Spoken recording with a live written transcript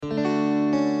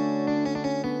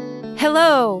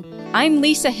Hello, I'm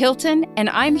Lisa Hilton, and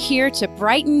I'm here to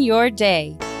brighten your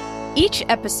day. Each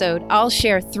episode, I'll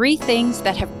share 3 things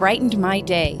that have brightened my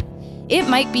day. It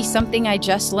might be something I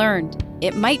just learned.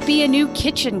 It might be a new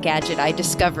kitchen gadget I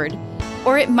discovered.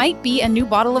 Or it might be a new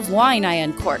bottle of wine I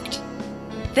uncorked.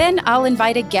 Then I'll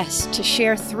invite a guest to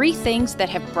share 3 things that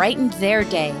have brightened their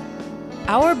day.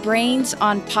 Our brains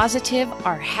on Positive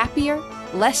are happier,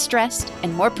 less stressed,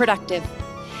 and more productive.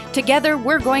 Together,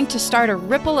 we're going to start a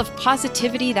ripple of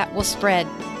positivity that will spread.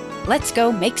 Let's go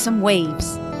make some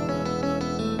waves.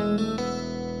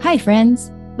 Hi,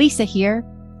 friends. Lisa here.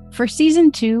 For Season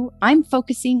 2, I'm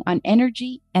focusing on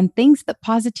energy and things that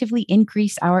positively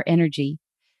increase our energy.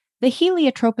 The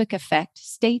heliotropic effect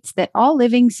states that all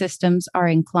living systems are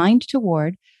inclined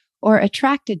toward or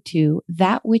attracted to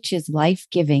that which is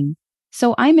life-giving.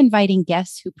 So I'm inviting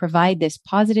guests who provide this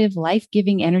positive,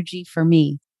 life-giving energy for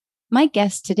me. My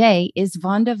guest today is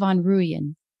Vonda von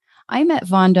Ruyen. I met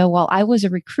Vonda while I was a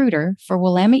recruiter for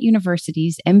Willamette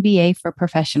University's MBA for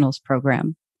Professionals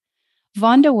program.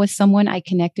 Vonda was someone I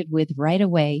connected with right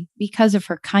away because of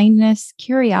her kindness,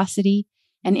 curiosity,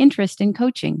 and interest in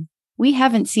coaching. We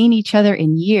haven't seen each other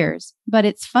in years, but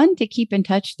it's fun to keep in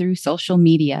touch through social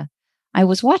media. I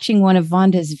was watching one of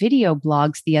Vonda's video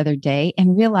blogs the other day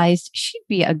and realized she'd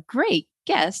be a great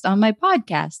guest on my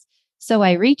podcast, so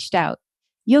I reached out.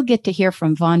 You'll get to hear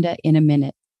from Vonda in a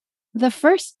minute. The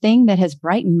first thing that has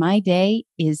brightened my day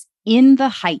is In the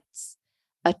Heights,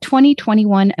 a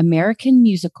 2021 American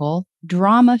musical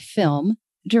drama film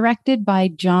directed by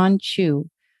John Chu,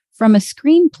 from a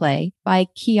screenplay by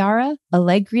Chiara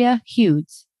Allegria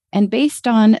Hughes, and based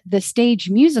on the stage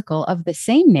musical of the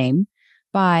same name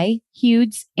by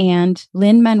Hughes and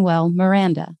Lin-Manuel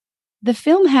Miranda. The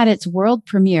film had its world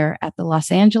premiere at the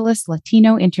Los Angeles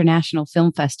Latino International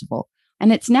Film Festival,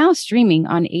 and it's now streaming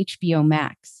on HBO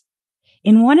Max.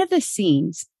 In one of the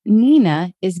scenes,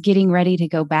 Nina is getting ready to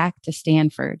go back to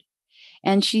Stanford,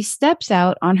 and she steps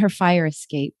out on her fire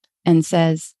escape and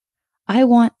says, "I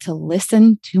want to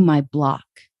listen to my block."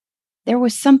 There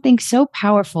was something so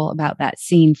powerful about that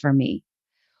scene for me.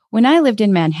 When I lived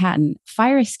in Manhattan,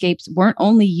 fire escapes weren't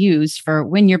only used for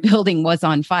when your building was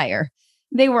on fire.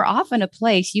 They were often a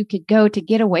place you could go to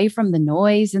get away from the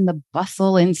noise and the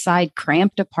bustle inside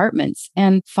cramped apartments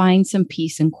and find some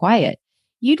peace and quiet.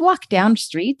 You'd walk down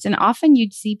streets and often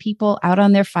you'd see people out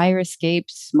on their fire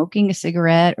escapes, smoking a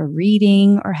cigarette or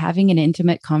reading or having an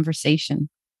intimate conversation.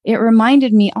 It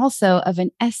reminded me also of an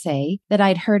essay that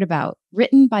I'd heard about,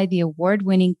 written by the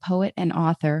award-winning poet and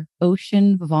author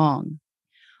Ocean Vuong.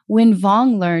 When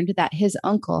Vuong learned that his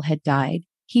uncle had died,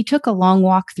 he took a long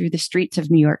walk through the streets of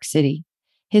New York City.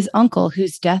 His uncle,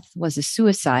 whose death was a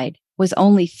suicide, was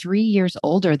only 3 years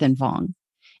older than Vuong,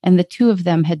 and the two of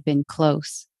them had been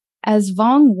close. As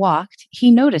Vuong walked,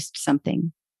 he noticed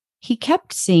something. He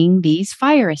kept seeing these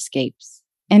fire escapes,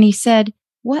 and he said,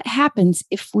 "What happens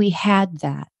if we had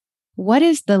that? What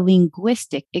is the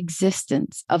linguistic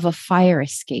existence of a fire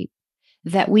escape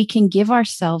that we can give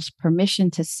ourselves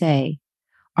permission to say,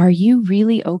 'Are you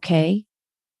really okay?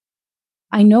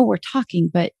 I know we're talking,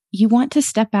 but you want to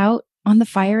step out on the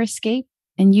fire escape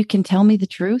and you can tell me the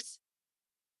truth?'"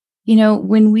 You know,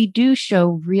 when we do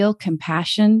show real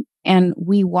compassion and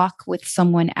we walk with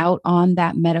someone out on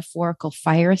that metaphorical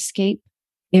fire escape,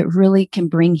 it really can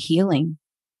bring healing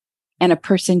and a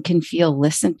person can feel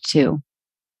listened to.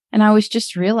 And I was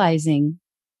just realizing,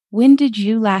 when did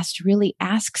you last really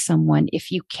ask someone if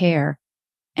you care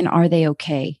and are they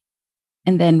okay?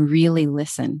 And then really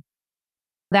listen.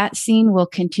 That scene will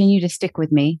continue to stick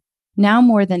with me. Now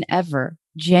more than ever,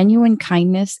 genuine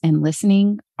kindness and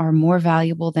listening are more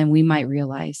valuable than we might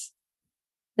realize.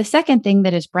 The second thing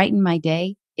that has brightened my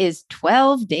day is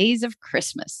 12 Days of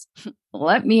Christmas.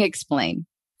 Let me explain.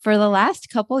 For the last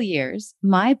couple years,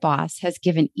 my boss has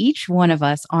given each one of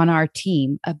us on our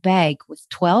team a bag with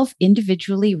 12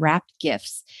 individually wrapped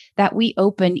gifts that we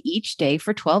open each day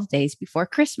for 12 days before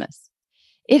Christmas.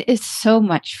 It is so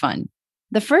much fun.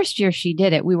 The first year she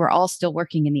did it, we were all still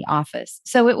working in the office,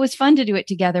 so it was fun to do it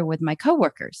together with my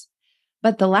coworkers.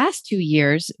 But the last 2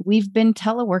 years, we've been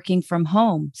teleworking from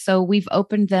home, so we've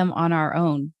opened them on our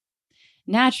own.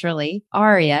 Naturally,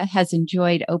 Aria has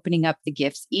enjoyed opening up the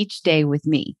gifts each day with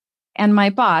me. And my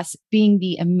boss, being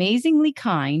the amazingly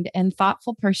kind and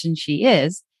thoughtful person she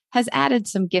is, has added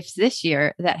some gifts this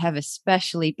year that have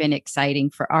especially been exciting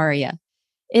for Aria.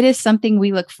 It is something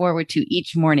we look forward to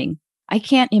each morning. I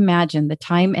can't imagine the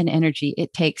time and energy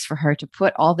it takes for her to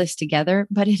put all this together,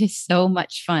 but it is so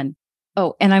much fun.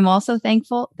 Oh, and I'm also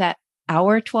thankful that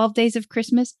our 12 Days of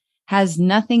Christmas has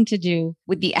nothing to do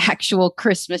with the actual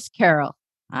Christmas Carol.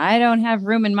 I don't have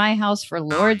room in my house for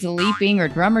lords leaping or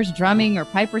drummers drumming or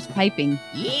pipers piping.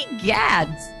 Ye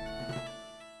gads!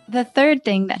 The third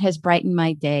thing that has brightened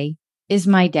my day is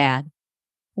my dad.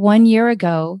 1 year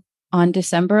ago, on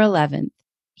December 11th,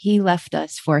 he left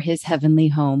us for his heavenly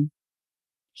home.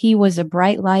 He was a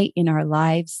bright light in our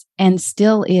lives and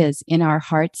still is in our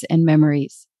hearts and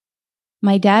memories.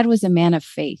 My dad was a man of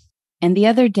faith, and the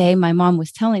other day my mom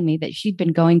was telling me that she'd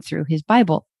been going through his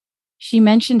Bible. She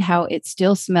mentioned how it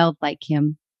still smelled like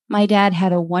him. My dad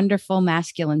had a wonderful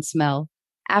masculine smell.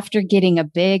 After getting a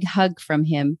big hug from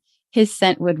him, his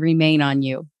scent would remain on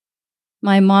you.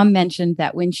 My mom mentioned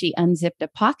that when she unzipped a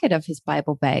pocket of his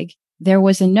Bible bag, there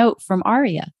was a note from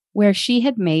Aria where she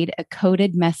had made a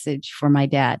coded message for my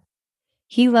dad.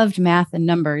 He loved math and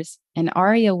numbers, and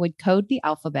Aria would code the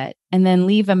alphabet and then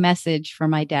leave a message for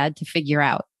my dad to figure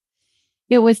out.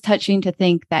 It was touching to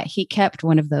think that he kept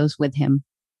one of those with him.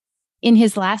 In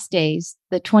his last days,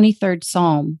 the 23rd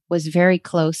Psalm was very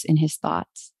close in his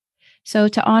thoughts. So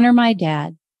to honor my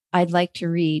dad, I'd like to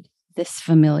read this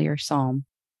familiar psalm.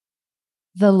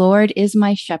 The Lord is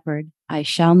my shepherd, I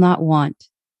shall not want.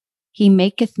 He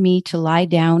maketh me to lie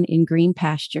down in green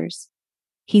pastures.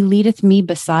 He leadeth me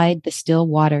beside the still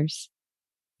waters.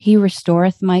 He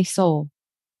restoreth my soul.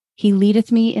 He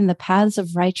leadeth me in the paths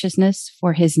of righteousness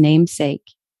for his name's sake.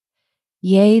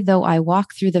 Yea, though I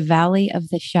walk through the valley of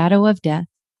the shadow of death,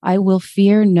 I will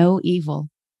fear no evil,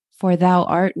 for thou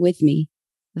art with me.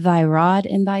 Thy rod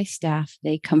and thy staff,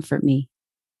 they comfort me.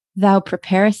 Thou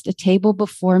preparest a table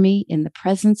before me in the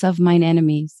presence of mine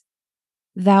enemies.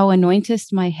 Thou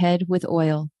anointest my head with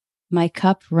oil, my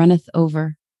cup runneth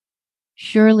over.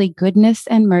 Surely goodness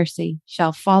and mercy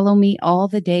shall follow me all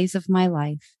the days of my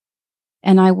life,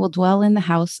 and I will dwell in the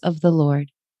house of the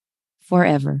Lord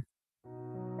forever.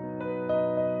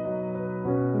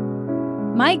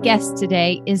 My guest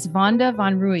today is Vonda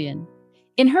Van Rooyen.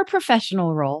 In her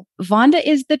professional role, Vonda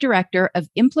is the Director of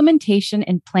Implementation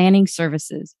and Planning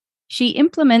Services. She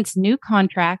implements new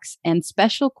contracts and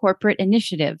special corporate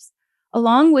initiatives,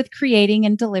 along with creating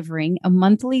and delivering a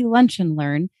monthly lunch and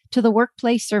learn to the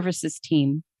workplace services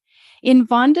team. In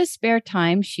Vonda's spare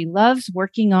time, she loves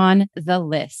working on The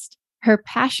List, her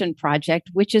passion project,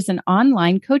 which is an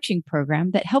online coaching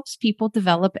program that helps people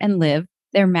develop and live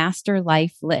their master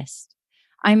life list.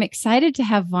 I'm excited to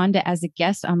have Vonda as a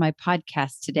guest on my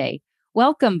podcast today.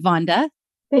 Welcome, Vonda.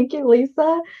 Thank you,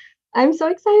 Lisa. I'm so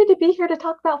excited to be here to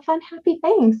talk about fun, happy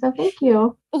things. So thank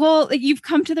you. Well, you've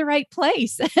come to the right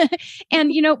place.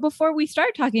 And, before we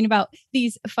start talking about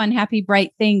these fun, happy,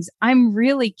 bright things, I'm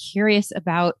really curious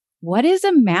about what is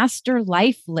a master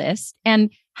life list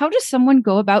and how does someone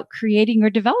go about creating or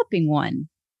developing one?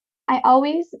 I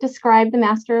always describe the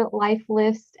master life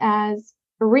list as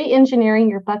re-engineering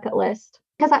your bucket list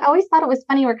because I always thought it was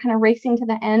funny. We're kind of racing to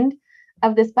the end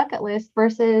of this bucket list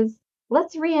versus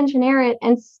let's re-engineer it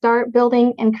and start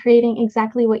building and creating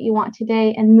exactly what you want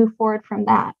today and move forward from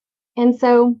that. And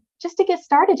so just to get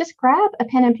started, just grab a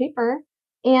pen and paper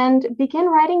and begin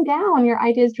writing down your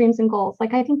ideas, dreams, and goals.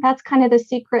 Like, I think that's kind of the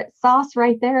secret sauce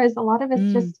right there is a lot of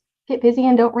us just get busy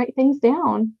and don't write things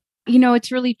down.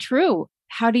 It's really true.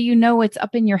 How do you know it's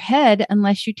up in your head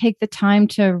unless you take the time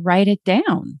to write it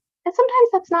down? And sometimes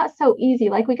that's not so easy.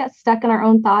 Like, we get stuck in our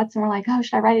own thoughts and we're like, oh,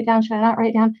 should I write it down? Should I not write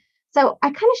it down? So I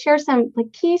kind of share some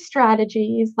key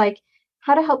strategies, like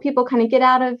how to help people kind of get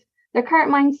out of their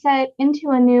current mindset into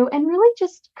a new and really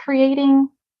just creating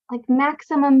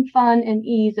maximum fun and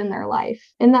ease in their life.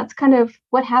 And that's kind of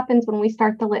what happens when we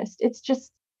start the list. It's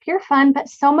just pure fun, but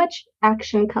so much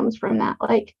action comes from that.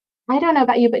 I don't know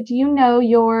about you, but do you know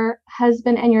your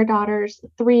husband and your daughter's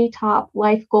 3 top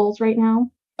life goals right now?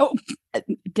 Oh,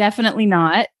 definitely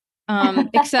not.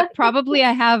 Except probably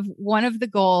I have one of the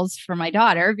goals for my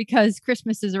daughter because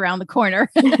Christmas is around the corner.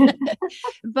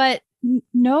 But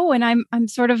no, and I'm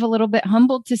sort of a little bit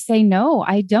humbled to say no,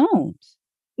 I don't.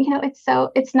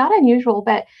 It's not unusual,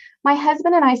 but my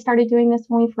husband and I started doing this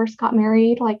when we first got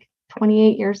married,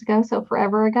 28 years ago, so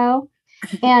forever ago.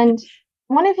 And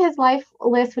one of his life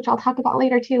lists, which I'll talk about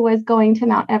later too, was going to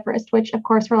Mount Everest, which of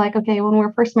course we're like, okay, when we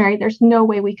were first married, there's no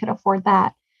way we could afford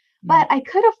that. But I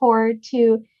could afford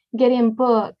to get in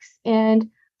books and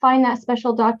find that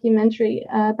special documentary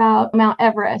about Mount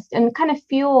Everest and kind of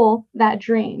fuel that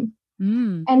dream.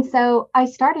 And so I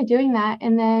started doing that.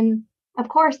 And then, of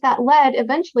course, that led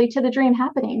eventually to the dream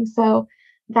happening. So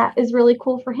that is really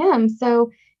cool for him.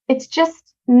 So it's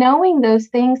just knowing those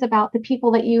things about the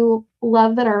people that you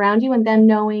love that are around you and then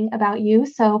knowing about you.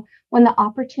 So when the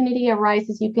opportunity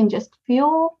arises, you can just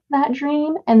fuel that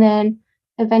dream and then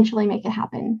eventually make it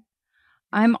happen.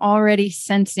 I'm already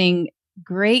sensing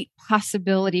great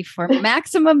possibility for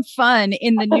maximum fun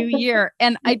in the new year.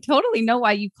 And I totally know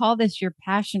why you call this your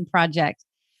passion project.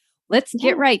 Let's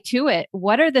get Yeah. right to it.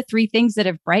 What are the three things that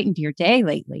have brightened your day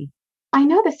lately? I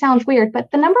know this sounds weird,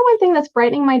 but the number one thing that's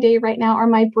brightening my day right now are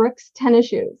my Brooks tennis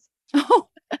shoes. Oh,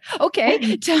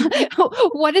 okay.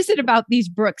 What is it about these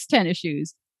Brooks tennis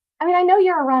shoes? I mean, I know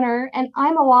you're a runner and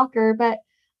I'm a walker, but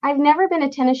I've never been a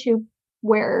tennis shoe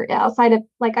wearer outside of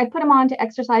like I put them on to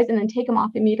exercise and then take them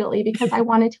off immediately because I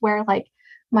wanted to wear like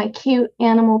my cute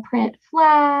animal print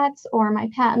flats or my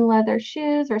patent leather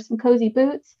shoes or some cozy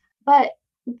boots. But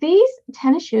these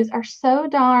tennis shoes are so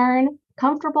darn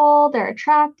comfortable. They're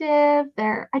attractive.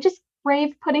 I just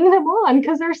crave putting them on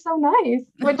because they're so nice,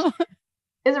 which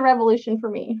is a revolution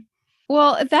for me.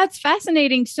 Well, that's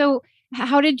fascinating. So,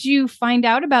 how did you find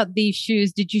out about these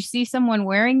shoes? Did you see someone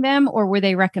wearing them or were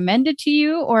they recommended to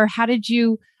you? Or how did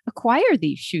you acquire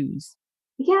these shoes?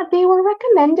 Yeah, they were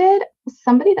recommended.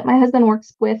 Somebody that my husband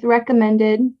works with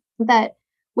recommended that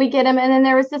we get them. And then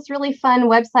there was this really fun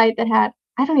website that had,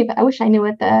 I wish I knew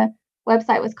what the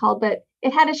website was called, but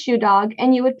it had a shoe dog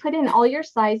and you would put in all your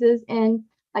sizes and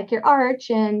like your arch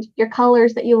and your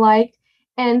colors that you liked.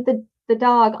 And the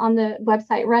dog on the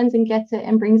website runs and gets it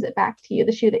and brings it back to you,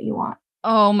 the shoe that you want.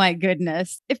 Oh my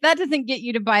goodness. If that doesn't get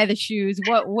you to buy the shoes,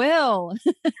 what will?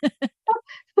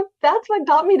 That's what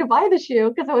got me to buy the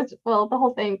shoe because the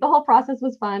whole process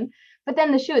was fun. But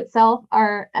then the shoe itself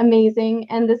are amazing.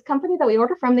 And this company that we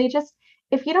order from,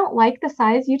 if you don't like the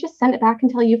size, you just send it back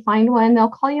until you find one. They'll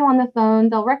call you on the phone.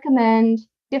 They'll recommend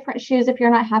different shoes if you're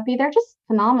not happy. They're just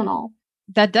phenomenal.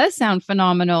 That does sound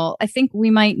phenomenal. I think we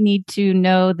might need to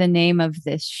know the name of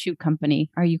this shoe company.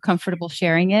 Are you comfortable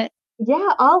sharing it?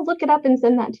 Yeah, I'll look it up and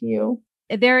send that to you.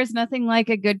 There is nothing like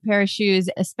a good pair of shoes,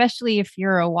 especially if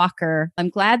you're a walker. I'm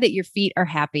glad that your feet are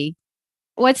happy.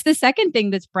 What's the second thing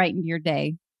that's brightened your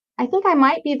day? I think I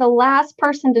might be the last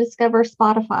person to discover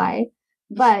Spotify,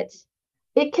 but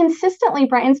it consistently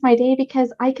brightens my day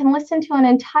because I can listen to an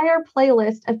entire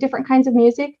playlist of different kinds of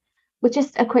music with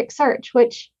just a quick search,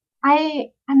 which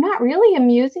I'm not really a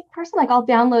music person. Like I'll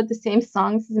download the same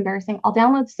song. This is embarrassing. I'll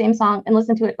download the same song and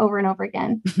listen to it over and over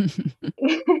again.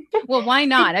 Well, why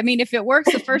not? I mean, if it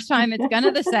works the first time, it's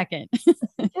gonna the second.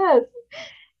 Yes.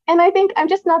 And I think I'm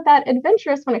just not that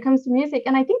adventurous when it comes to music.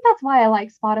 And I think that's why I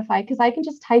like Spotify because I can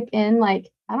just type in, like,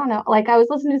 I don't know, like I was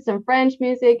listening to some French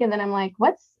music and then I'm like,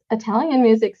 what's Italian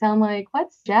music sound like?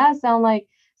 What's jazz sound like?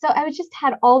 So I was just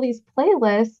had all these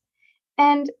playlists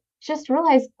and just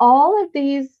realized all of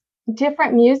these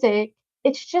different music.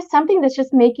 It's just something that's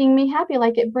just making me happy.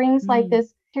 Like it brings like Mm.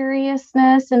 this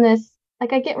seriousness and this,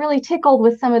 like I get really tickled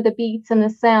with some of the beats and the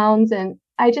sounds. And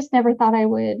I just never thought I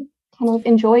would kind of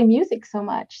enjoy music so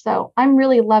much. So I'm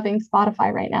really loving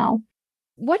Spotify right now.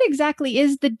 What exactly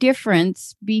is the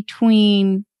difference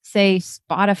between, say,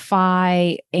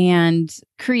 Spotify and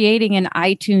creating an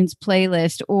iTunes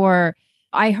playlist or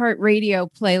iHeartRadio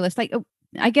playlist? Like,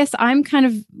 I guess I'm kind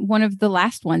of one of the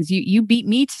last ones. You beat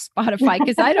me to Spotify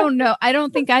because I don't know. I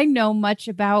don't think I know much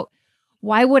about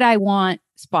why would I want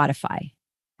Spotify?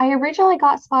 I originally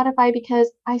got Spotify because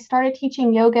I started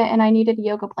teaching yoga and I needed a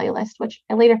yoga playlist, which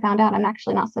I later found out I'm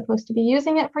actually not supposed to be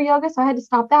using it for yoga. So I had to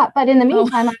stop that. But in the Oh,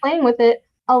 meantime, I'm playing with it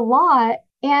a lot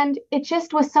and it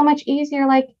just was so much easier.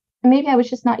 Like maybe I was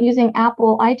just not using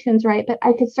Apple iTunes right, but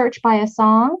I could search by a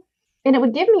song and it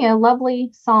would give me a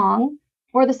lovely song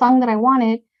or the song that I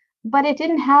wanted, but it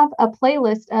didn't have a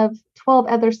playlist of 12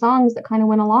 other songs that kind of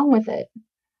went along with it.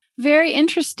 very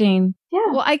interesting. Yeah.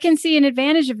 Well, I can see an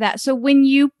advantage of that. So when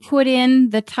you put in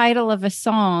the title of a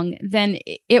song, then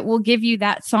it will give you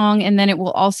that song, and then it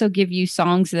will also give you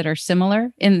songs that are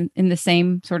similar in the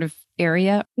same sort of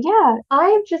area. Yeah,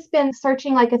 I've just been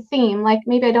searching like a theme, like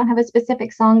maybe I don't have a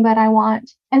specific song, but I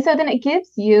want. And so then it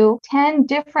gives you 10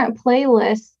 different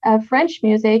playlists of French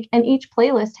music, and each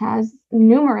playlist has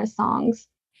numerous songs.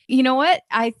 You know what?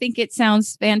 I think it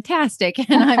sounds fantastic,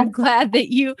 and I'm glad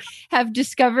that you have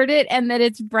discovered it and that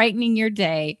it's brightening your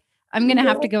day. I'm going to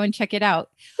have to go and check it out.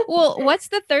 Well, what's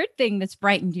the third thing that's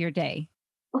brightened your day?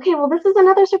 Okay, well, this is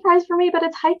another surprise for me, but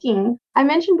it's hiking. I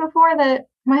mentioned before that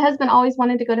my husband always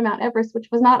wanted to go to Mount Everest, which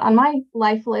was not on my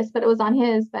life list, but it was on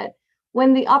his. But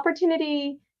when the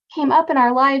opportunity came up in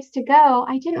our lives to go,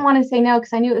 I didn't want to say no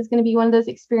because I knew it was going to be one of those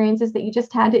experiences that you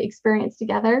just had to experience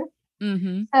together.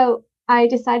 Mm-hmm. So I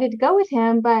decided to go with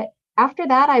him. But after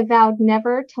that, I vowed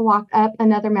never to walk up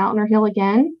another mountain or hill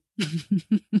again.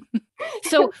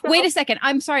 So wait a second.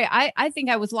 I'm sorry. I think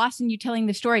I was lost in you telling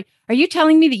the story. Are you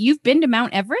telling me that you've been to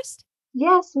Mount Everest?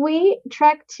 Yes, we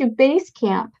trekked to base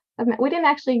camp. We didn't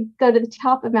actually go to the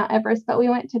top of Mount Everest, but we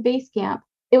went to base camp.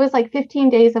 it was like 15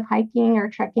 days of hiking or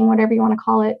trekking, whatever you want to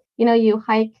call it. You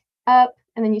hike up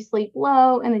and then you sleep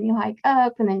low and then you hike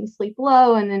up and then you sleep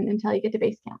low and then until you get to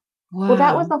base camp. Well,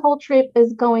 that was Wow. the whole trip,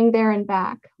 is going there and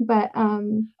back. But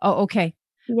Oh, okay.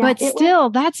 yeah, But it was still,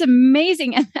 that's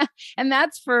amazing. And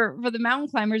that's for the mountain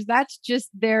climbers. That's just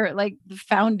their like the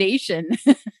foundation.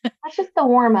 that's just the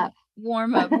warm up.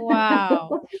 Warm up.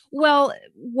 Wow. Well,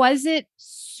 was it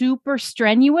super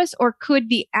strenuous or could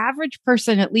the average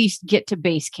person at least get to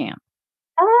base camp?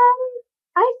 Um,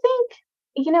 I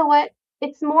think, you know what?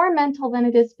 It's more mental than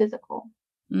it is physical.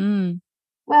 Mm.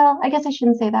 Well, I guess I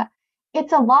shouldn't say that.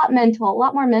 It's a lot mental, a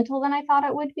lot more mental than I thought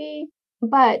it would be.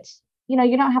 But, you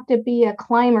don't have to be a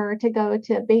climber to go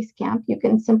to base camp. You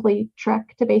can simply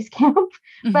trek to base camp.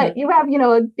 Hmm. But you have,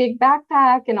 a big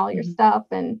backpack and all your Hmm. stuff,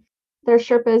 and there's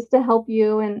Sherpas to help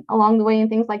you and along the way and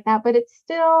things like that. But it's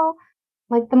still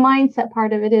like the mindset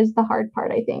part of it is the hard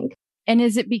part, I think. And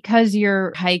is it because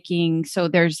you're hiking? So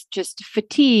there's just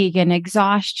fatigue and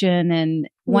exhaustion and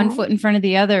one Yeah. foot in front of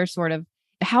the other, sort of.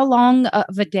 How long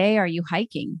of a day are you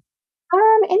hiking?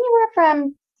 Anywhere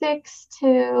from 6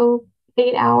 to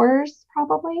 8 hours,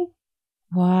 probably.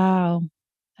 Wow.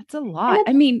 That's a And lot. I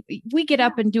it's mean, we get yeah,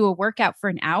 up and do a workout for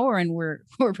an hour and we're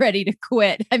ready to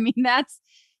quit. I mean, that's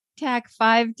tack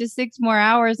 5 to 6 more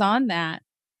hours on that.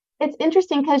 it's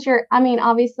interesting because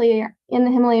obviously you're in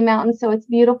the Himalayan mountains, so it's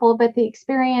beautiful, but the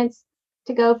experience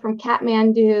to go from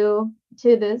Kathmandu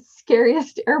to the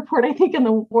scariest airport, I think, in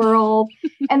the world,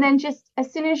 and then just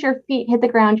as soon as your feet hit the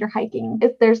ground, you're hiking.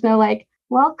 There's no like,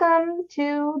 welcome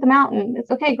to the mountain.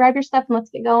 It's okay, grab your stuff and let's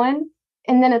get going.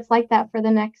 And then it's like that for the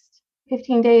next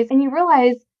 15 days. And you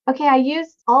realize, okay, I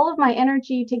used all of my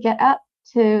energy to get up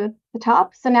to the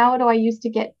top. So now what do I use to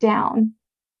get down?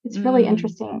 It's really Mm,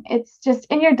 interesting. It's just,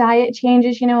 and your diet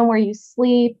changes, and where you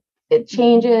sleep, it mhm.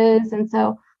 changes. And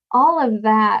so all of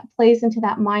that plays into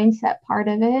that mindset part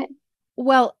of it.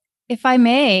 Well, if I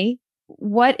may,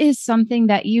 what is something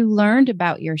that you learned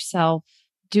about yourself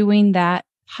doing that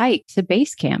hike to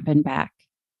base camp and back?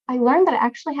 I learned that I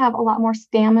actually have a lot more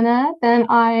stamina than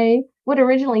I would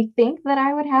originally think that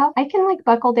I would have. I can like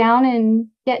buckle down and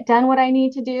get done what I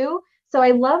need to do. So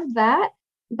I love that.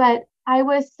 But I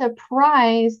was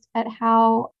surprised at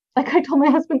how, like I told my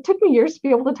husband, it took me years to be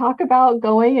able to talk about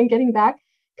going and getting back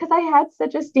because I had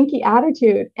such a stinky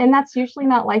attitude. And that's usually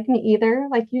not like me either.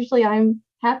 Like, usually I'm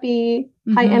happy,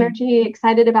 high Hmm. energy,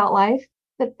 excited about life.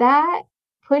 But that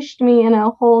pushed me in a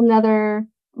whole nother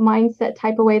mindset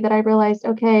type of way that I realized,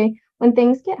 okay, when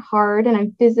things get hard and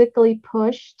I'm physically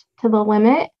pushed to the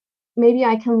limit, maybe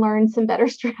I can learn some better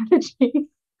strategies.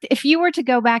 If you were to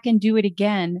go back and do it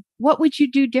again, what would you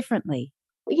do differently?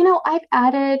 I've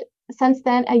added since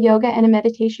then a yoga and a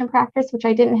meditation practice, which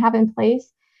I didn't have in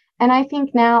place. And I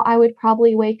think now I would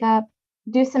probably wake up,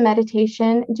 do some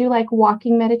meditation, do like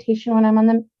walking meditation when I'm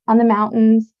on the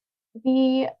mountains,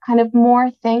 be kind of more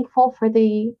thankful for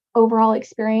the overall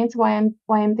experience why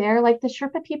I'm there. Like the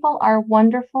Sherpa people are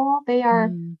wonderful. They are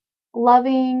Mm.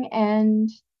 loving and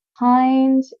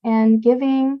kind and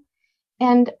giving.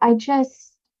 And I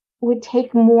just would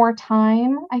take more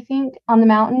time, I think, on the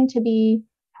mountain to be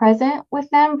present with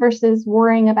them versus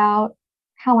worrying about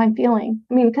how I'm feeling.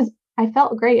 I mean, because I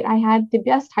felt great. I had the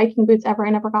best hiking boots ever. I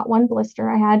never got one blister.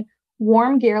 I had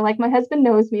warm gear. Like my husband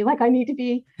knows me. Like I need to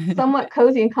be somewhat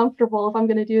cozy and comfortable if I'm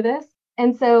going to do this.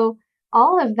 And so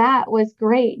all of that was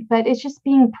great, but it's just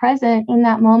being present in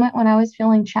that moment when I was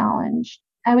feeling challenged.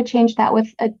 I would change that with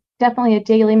definitely a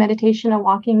daily meditation, a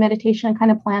walking meditation, and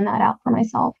kind of plan that out for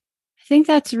myself. I think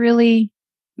that's really,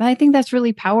 I think that's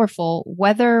really powerful,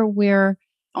 whether we're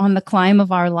on the climb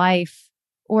of our life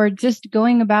or just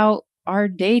going about our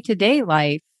day to day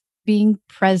life, being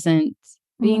present,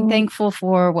 being Mm, thankful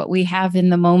for what we have in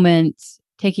the moment,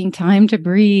 taking time to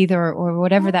breathe or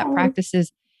whatever that yes. practice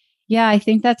is. Yeah, I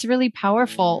think that's really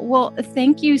powerful. Well,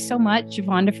 thank you so much,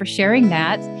 Yvonne, for sharing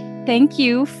that. Thank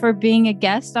you for being a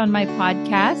guest on my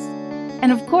podcast.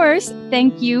 And of course,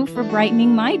 thank you for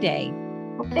brightening my day.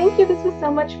 Well, thank you. This was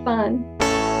so much fun.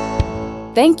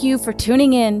 Thank you for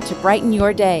tuning in to Brighten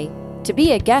Your Day. To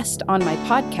be a guest on my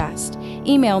podcast,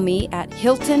 email me at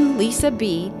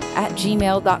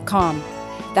hiltonlisab@gmail.com.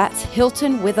 That's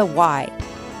Hilton with a Y.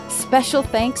 Special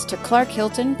thanks to Clark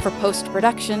Hilton for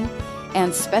post-production,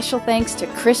 and special thanks to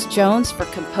Chris Jones for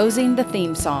composing the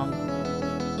theme song.